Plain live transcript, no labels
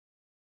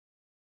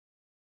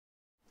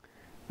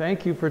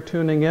Thank you for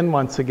tuning in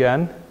once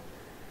again.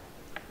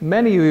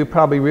 Many of you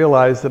probably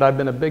realize that I've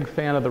been a big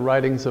fan of the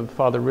writings of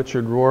Father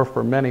Richard Rohr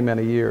for many,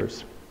 many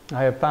years.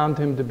 I have found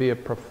him to be a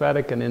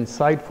prophetic and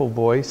insightful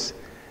voice,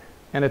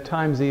 and at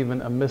times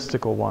even a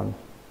mystical one.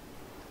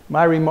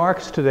 My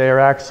remarks today are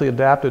actually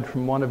adapted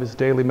from one of his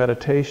daily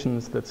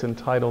meditations that's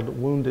entitled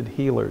Wounded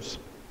Healers.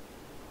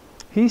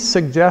 He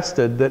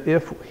suggested that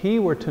if he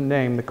were to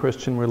name the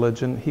Christian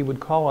religion, he would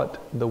call it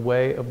the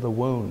way of the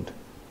wound.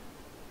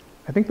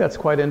 I think that's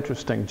quite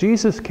interesting.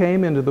 Jesus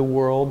came into the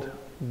world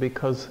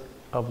because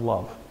of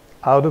love,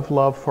 out of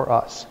love for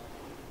us.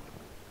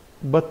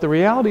 But the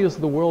reality is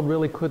the world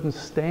really couldn't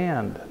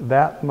stand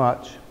that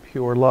much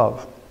pure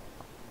love.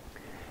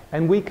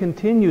 And we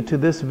continue to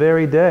this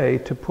very day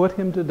to put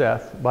him to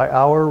death by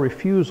our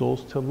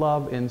refusals to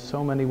love in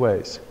so many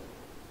ways.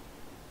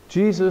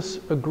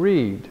 Jesus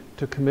agreed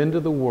to come into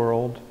the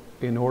world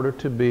in order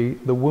to be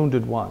the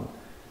wounded one.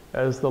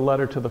 As the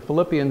letter to the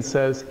Philippians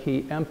says,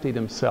 he emptied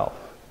himself,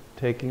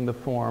 taking the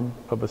form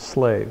of a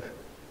slave.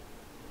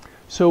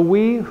 So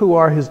we who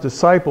are his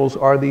disciples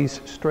are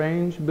these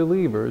strange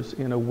believers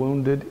in a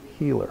wounded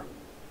healer.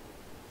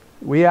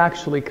 We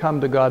actually come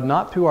to God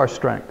not through our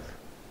strength,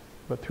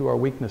 but through our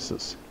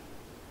weaknesses.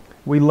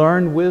 We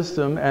learn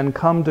wisdom and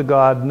come to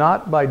God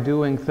not by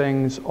doing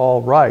things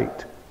all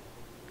right,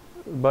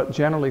 but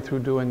generally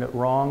through doing it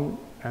wrong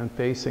and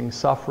facing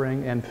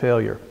suffering and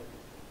failure.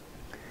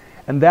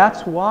 And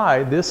that's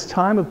why this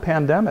time of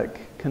pandemic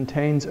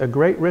contains a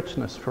great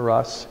richness for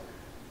us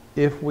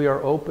if we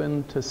are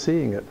open to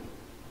seeing it.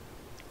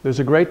 There's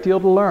a great deal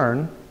to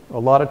learn, a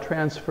lot of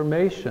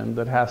transformation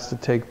that has to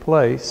take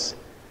place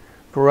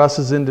for us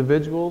as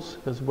individuals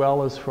as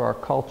well as for our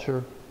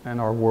culture and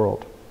our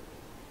world.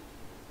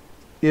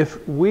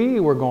 If we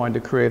were going to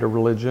create a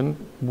religion,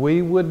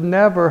 we would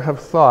never have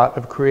thought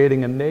of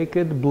creating a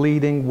naked,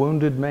 bleeding,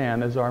 wounded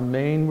man as our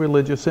main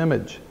religious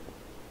image.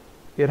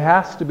 It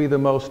has to be the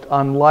most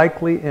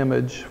unlikely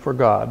image for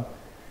God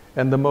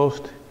and the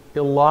most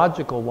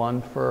illogical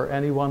one for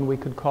anyone we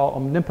could call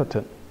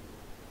omnipotent.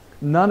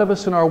 None of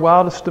us in our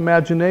wildest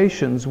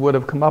imaginations would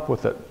have come up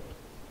with it.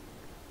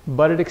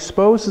 But it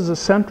exposes a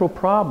central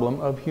problem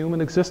of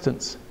human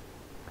existence,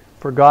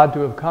 for God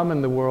to have come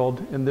in the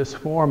world in this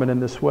form and in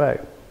this way.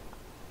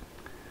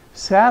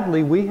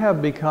 Sadly, we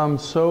have become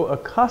so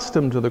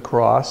accustomed to the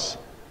cross,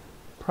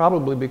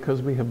 probably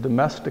because we have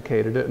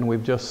domesticated it and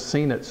we've just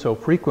seen it so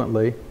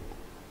frequently,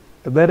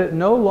 that it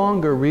no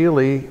longer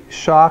really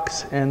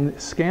shocks and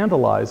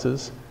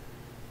scandalizes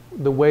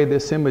the way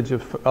this image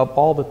of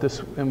all that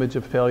this image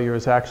of failure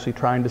is actually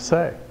trying to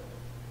say.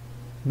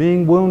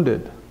 Being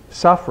wounded,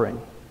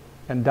 suffering,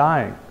 and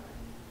dying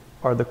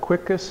are the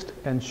quickest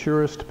and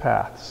surest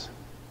paths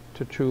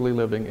to truly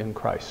living in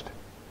Christ.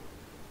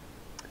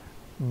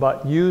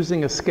 But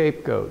using a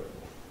scapegoat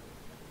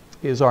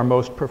is our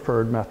most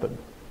preferred method.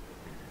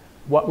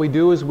 What we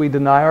do is we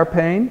deny our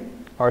pain,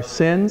 our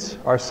sins,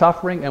 our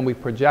suffering, and we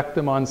project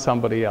them on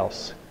somebody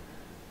else.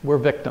 We're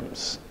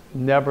victims,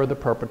 never the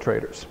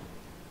perpetrators.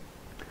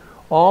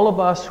 All of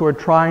us who are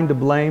trying to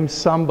blame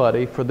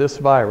somebody for this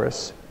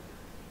virus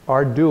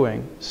are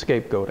doing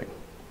scapegoating.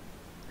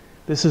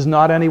 This is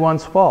not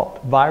anyone's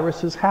fault.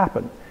 Viruses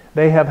happen.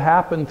 They have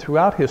happened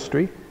throughout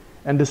history,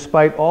 and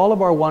despite all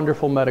of our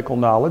wonderful medical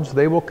knowledge,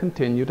 they will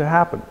continue to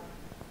happen.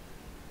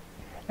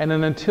 And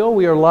then until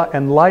we are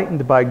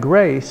enlightened by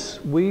grace,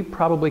 we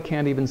probably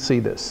can't even see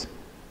this.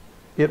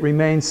 It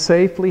remains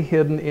safely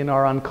hidden in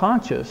our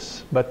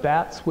unconscious, but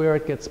that's where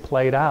it gets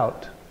played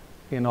out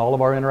in all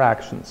of our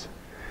interactions.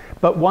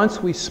 But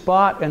once we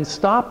spot and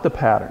stop the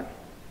pattern,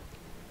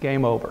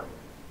 game over.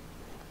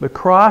 The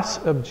cross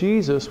of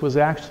Jesus was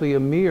actually a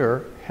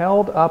mirror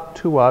held up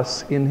to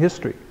us in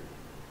history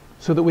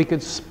so that we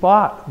could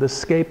spot the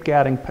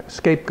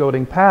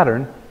scapegoating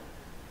pattern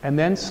and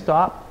then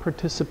stop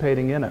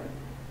participating in it.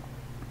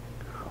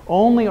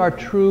 Only our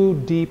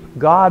true, deep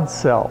God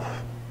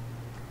self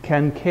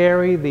can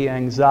carry the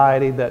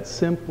anxiety that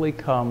simply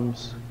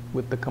comes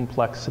with the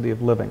complexity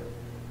of living.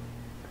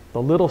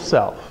 The little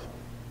self,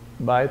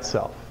 by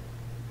itself,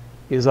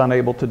 is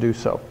unable to do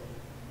so.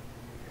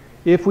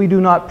 If we do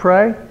not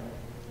pray,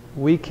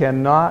 we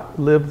cannot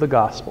live the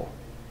gospel,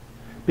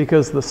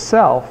 because the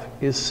self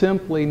is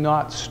simply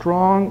not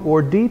strong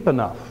or deep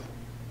enough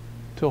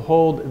to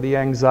hold the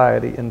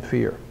anxiety and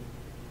fear.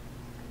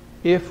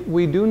 If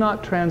we do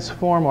not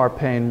transform our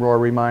pain, Rohr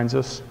reminds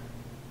us,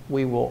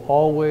 we will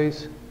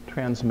always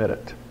transmit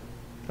it.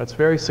 That's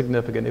very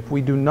significant. If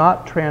we do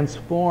not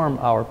transform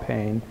our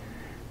pain,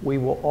 we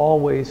will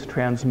always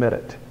transmit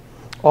it.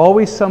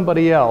 Always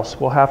somebody else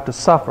will have to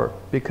suffer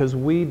because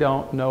we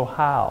don't know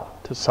how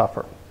to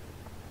suffer.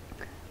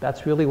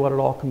 That's really what it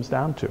all comes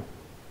down to.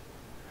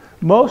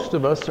 Most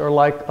of us are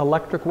like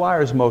electric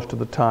wires most of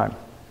the time.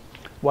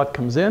 What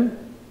comes in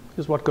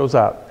is what goes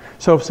out.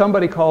 So if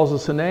somebody calls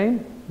us a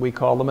name, we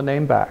call them a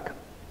name back.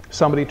 If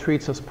somebody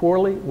treats us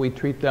poorly, we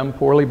treat them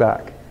poorly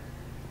back.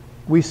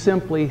 We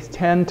simply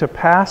tend to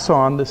pass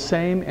on the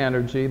same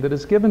energy that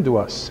is given to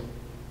us.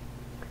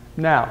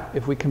 Now,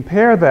 if we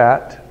compare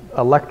that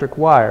electric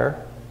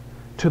wire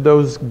to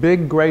those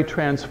big gray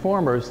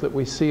transformers that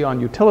we see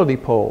on utility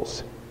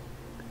poles.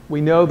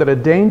 We know that a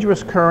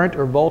dangerous current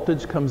or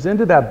voltage comes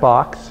into that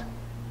box,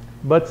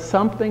 but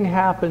something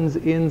happens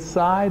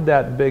inside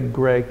that big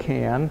gray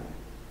can,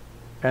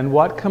 and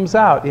what comes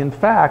out, in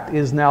fact,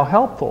 is now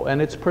helpful,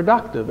 and it's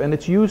productive, and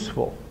it's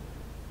useful.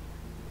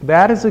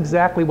 That is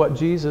exactly what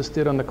Jesus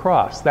did on the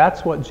cross.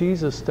 That's what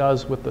Jesus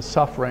does with the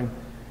suffering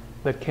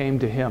that came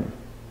to him.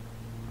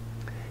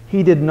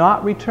 He did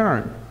not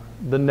return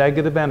the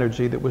negative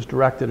energy that was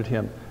directed at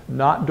him,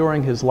 not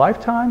during his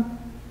lifetime,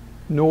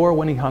 nor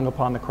when he hung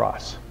upon the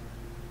cross.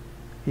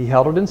 He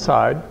held it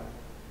inside.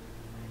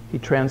 He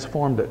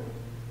transformed it.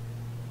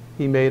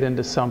 He made it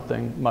into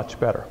something much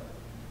better.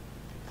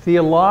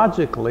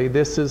 Theologically,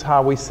 this is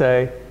how we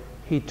say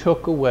he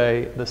took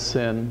away the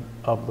sin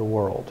of the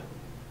world.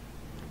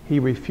 He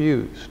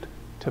refused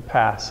to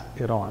pass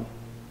it on.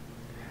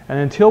 And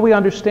until we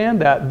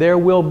understand that, there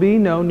will be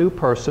no new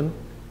person,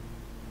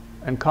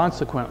 and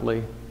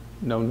consequently,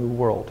 no new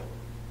world.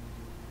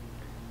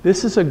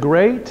 This is a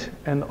great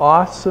and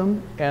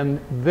awesome and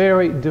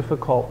very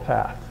difficult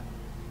path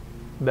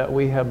that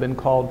we have been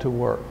called to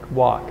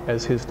walk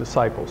as his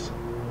disciples.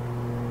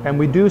 And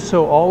we do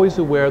so always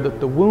aware that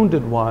the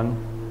wounded one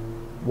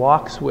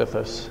walks with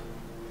us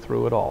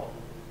through it all.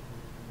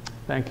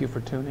 Thank you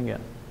for tuning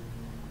in.